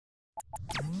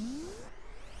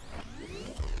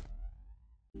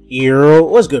Yo,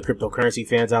 what's good, cryptocurrency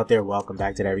fans out there? Welcome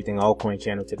back to the Everything Altcoin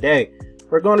channel. Today,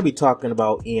 we're going to be talking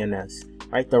about ENS,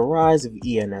 right? The rise of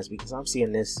ENS, because I'm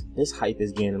seeing this hype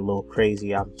is getting a little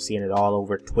crazy. I'm seeing it all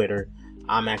over Twitter.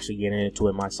 I'm actually getting into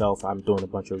it myself. I'm doing a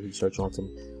bunch of research on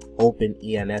some open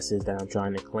ENSs that I'm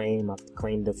trying to claim. I've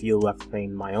claimed a few. I've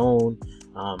claimed my own.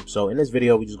 So in this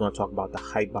video, we're just going to talk about the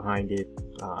hype behind it,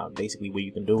 basically what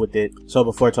you can do with it. So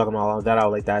before talking about all of that, I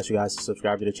would like to ask you guys to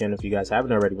subscribe to the channel if you guys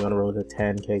haven't already. We're on the road to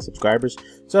 10K subscribers.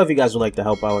 So if you guys would like to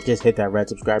help out, just hit that red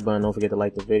subscribe button. Don't forget to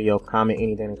like the video, comment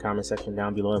anything in the comment section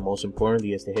down below, and most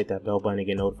importantly is to hit that bell button to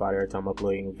get notified every time I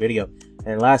upload a new video.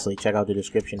 And lastly, check out the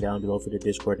description down below for the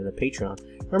Discord and the Patreon.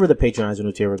 Remember, the Patreon is a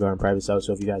new tier regarding private sales,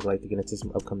 so if you guys would like to get into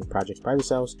some upcoming projects private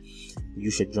sales, you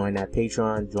should join that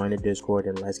Patreon, join the Discord,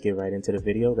 and let's get right into the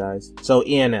video, guys. So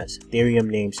ENS, Ethereum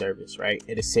name service, right?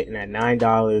 It is sitting at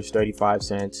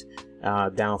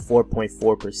 $9.35, down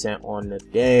 4.4% on the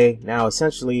day. Now,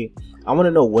 essentially, I want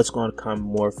to know what's going to come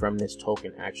more from this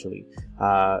token, actually.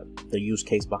 The use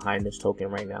case behind this token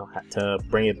right now to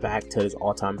bring it back to its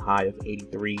all-time high of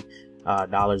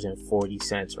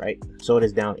 $83.40, right? So it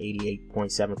is down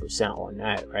 88.7% on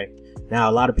that, right? Now,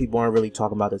 a lot of people aren't really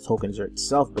talking about the tokens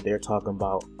itself, but they're talking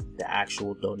about the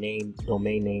actual domain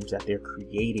names that they're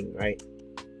creating, right?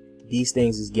 These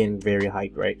things is getting very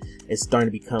hyped, right? It's starting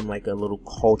to become like a little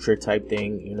culture type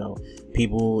thing, you know.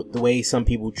 People, the way some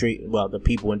people treat, well, the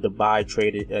people in Dubai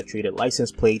treated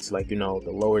license plates, like, you know,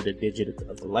 the lower the digit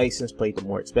of the license plate, the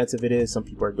more expensive it is. Some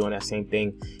people are doing that same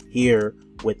thing here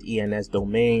with ENS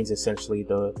domains. Essentially,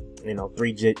 the, you know,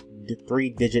 three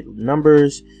digit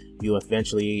numbers, you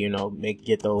eventually, you know,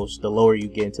 get those, the lower you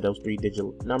get into those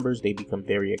 3-digit numbers, they become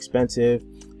very expensive,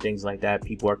 things like that.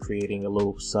 People are creating a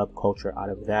little subculture out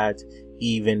of that,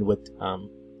 even with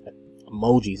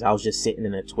emojis. I was just sitting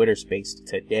in a Twitter space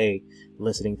today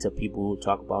listening to people who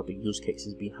talk about the use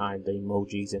cases behind the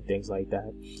emojis and things like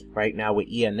that. Right now with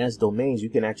ENS domains, you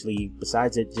can actually,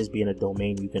 besides it just being a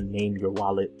domain, you can name your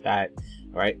wallet that,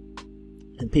 right?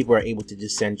 And people are able to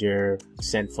just send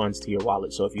funds to your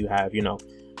wallet. So if you have, you know,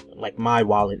 like my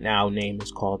wallet now name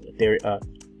is called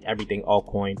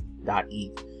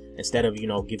EverythingAltcoin.eth. Instead of, you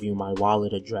know, giving you my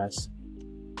wallet address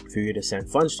for you to send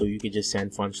funds to, you could just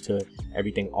send funds to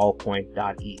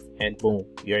EverythingAltcoin.eth, and boom,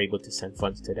 you're able to send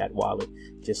funds to that wallet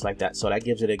just like that. So that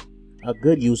gives it a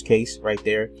good use case right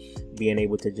there, being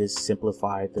able to just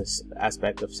simplify this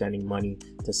aspect of sending money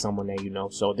to someone that you know.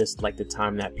 So this like the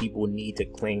time that people need to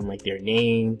claim like their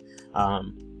name,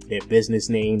 their business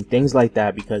name, things like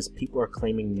that, because people are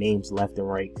claiming names left and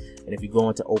right. And if you go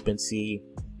into OpenSea,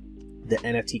 the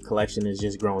NFT collection is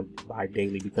just growing by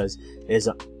daily because there's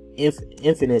an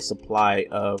infinite supply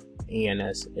of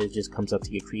ENS. It just comes up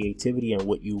to your creativity and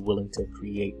what you're willing to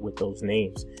create with those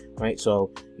names, right?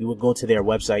 So you would go to their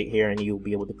website here and you'll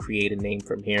be able to create a name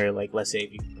from here. Like, let's say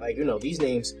if you, like, you know, these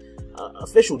names,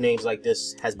 official names like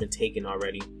this has been taken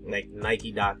already, like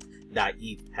Nike.eth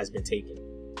has been taken,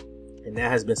 and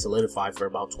that has been solidified for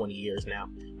about 20 years now,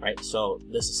 right? So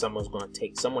this is someone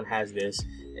has this,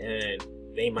 and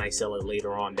they might sell it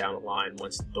later on down the line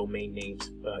once domain names,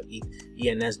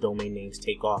 ENS domain names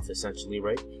take off, essentially,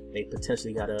 right? They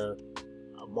potentially got a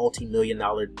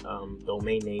multi-million-dollar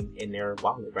domain name in their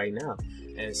wallet right now,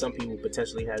 and some people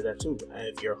potentially have that too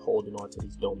if you're holding on to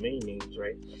these domain names,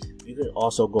 right? You can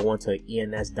also go onto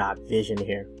ens.vision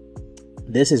here.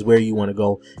 This is where you want to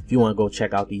go if you want to go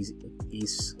check out these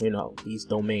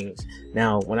domains.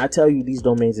 Now, when I tell you these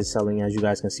domains is selling, as you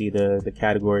guys can see, the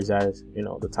categories, as you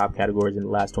know, the top categories in the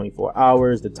last 24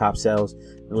 hours, the top sales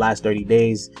in the last 30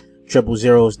 days.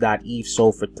 Zeros.eth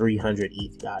sold for 300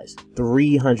 ETH, guys.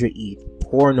 300 ETH.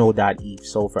 Porno.eth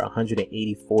sold for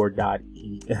 184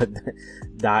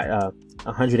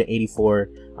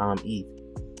 ETH.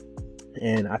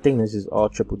 And I think this is all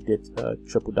triple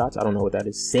dots. I don't know what that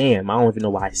is. Sam. I don't even know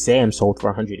why Sam sold for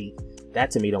 100 ETH. That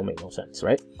to me don't make no sense,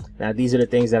 right? Now, these are the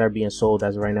things that are being sold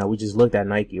as of right now. We just looked at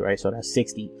Nike, right? So that's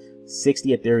 60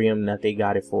 Ethereum that they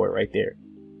got it for right there.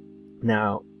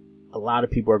 Now, a lot of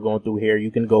people are going through here.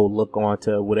 You can go look on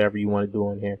to whatever you want to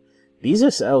do in here. These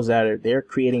are sales that they're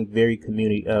creating very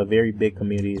big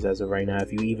communities as of right now.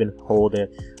 If you even hold a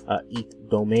ETH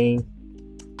domain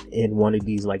in one of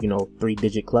these, like, you know,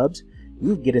 3-digit clubs,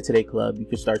 you get into their club, you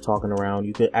could start talking around,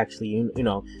 you could actually, you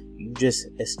know,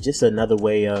 it's just another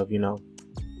way of, you know,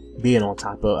 being on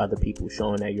top of other people,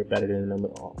 showing that you're better than them,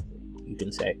 you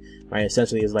can say, right?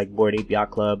 Essentially, it's like Bored Ape Yacht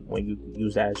Club when you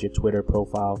use that as your Twitter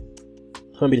profile.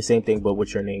 It's gonna be the same thing, but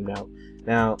with your name now.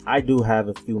 Now, I do have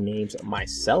a few names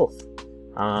myself.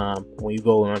 When you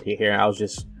go on here, I was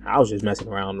just messing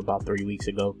around about 3 weeks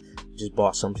ago. Just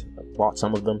bought some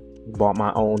of them. bought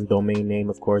my own domain name,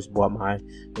 of course, bought my,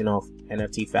 you know,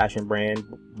 NFT fashion brand,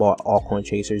 bought altcoin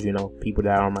chasers. You know, people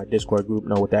that are on my Discord group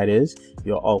know what that is.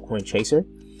 Your altcoin chaser.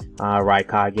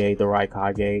 Raikage, the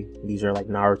Raikage. These are like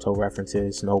Naruto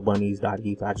references. No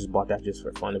bunnies.eth. I just bought that just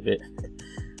for fun of it.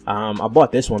 I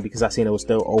bought this one because I seen it was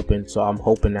still open, so I'm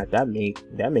hoping that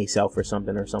may sell for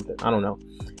something or something. I don't know.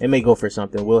 It may go for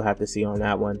something. We'll have to see on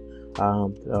that one.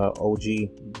 OG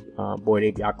Bored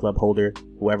Ape Yacht Club holder,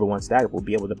 whoever wants that will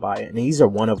be able to buy it. And these are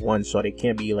one of one, so they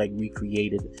can't be like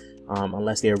recreated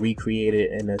unless they're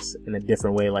recreated in a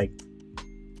different way. Like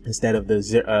instead of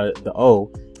the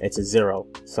O, it's a 0,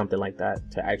 something like that,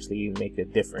 to actually make a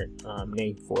different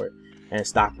name for it. And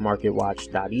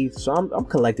stockmarketwatch.eth. So I'm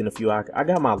collecting a few. I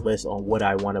got my list on what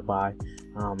I want to buy,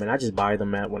 and I just buy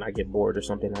them when I get bored or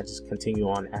something. I just continue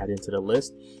on adding to the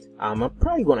list. I'm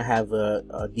probably going to have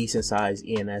a decent sized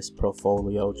ENS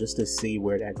portfolio just to see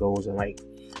where that goes in like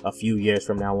a few years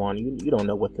from now on. You don't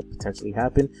know what could potentially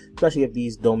happen, especially if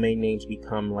these domain names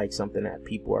become like something that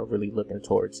people are really looking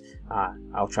towards.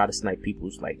 I'll try to snipe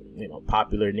people's, like, you know,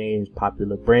 popular names,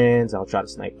 popular brands. I'll try to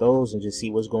snipe those and just see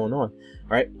what's going on.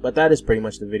 All right, but that is pretty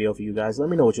much the video for you guys. Let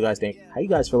me know what you guys think. How you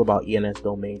guys feel about ENS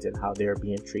domains and how they're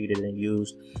being treated and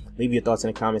used. Leave your thoughts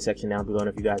in the comment section down below, and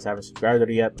if you guys haven't subscribed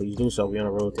yet, please do so. We're on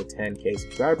the road to 10K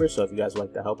subscribers, so if you guys would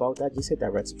like to help out with that, just hit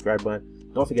that red subscribe button.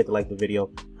 Don't forget to like the video,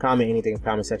 comment anything in the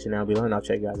comment section down below, and I'll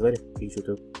check you guys later. Peace,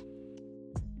 YouTube.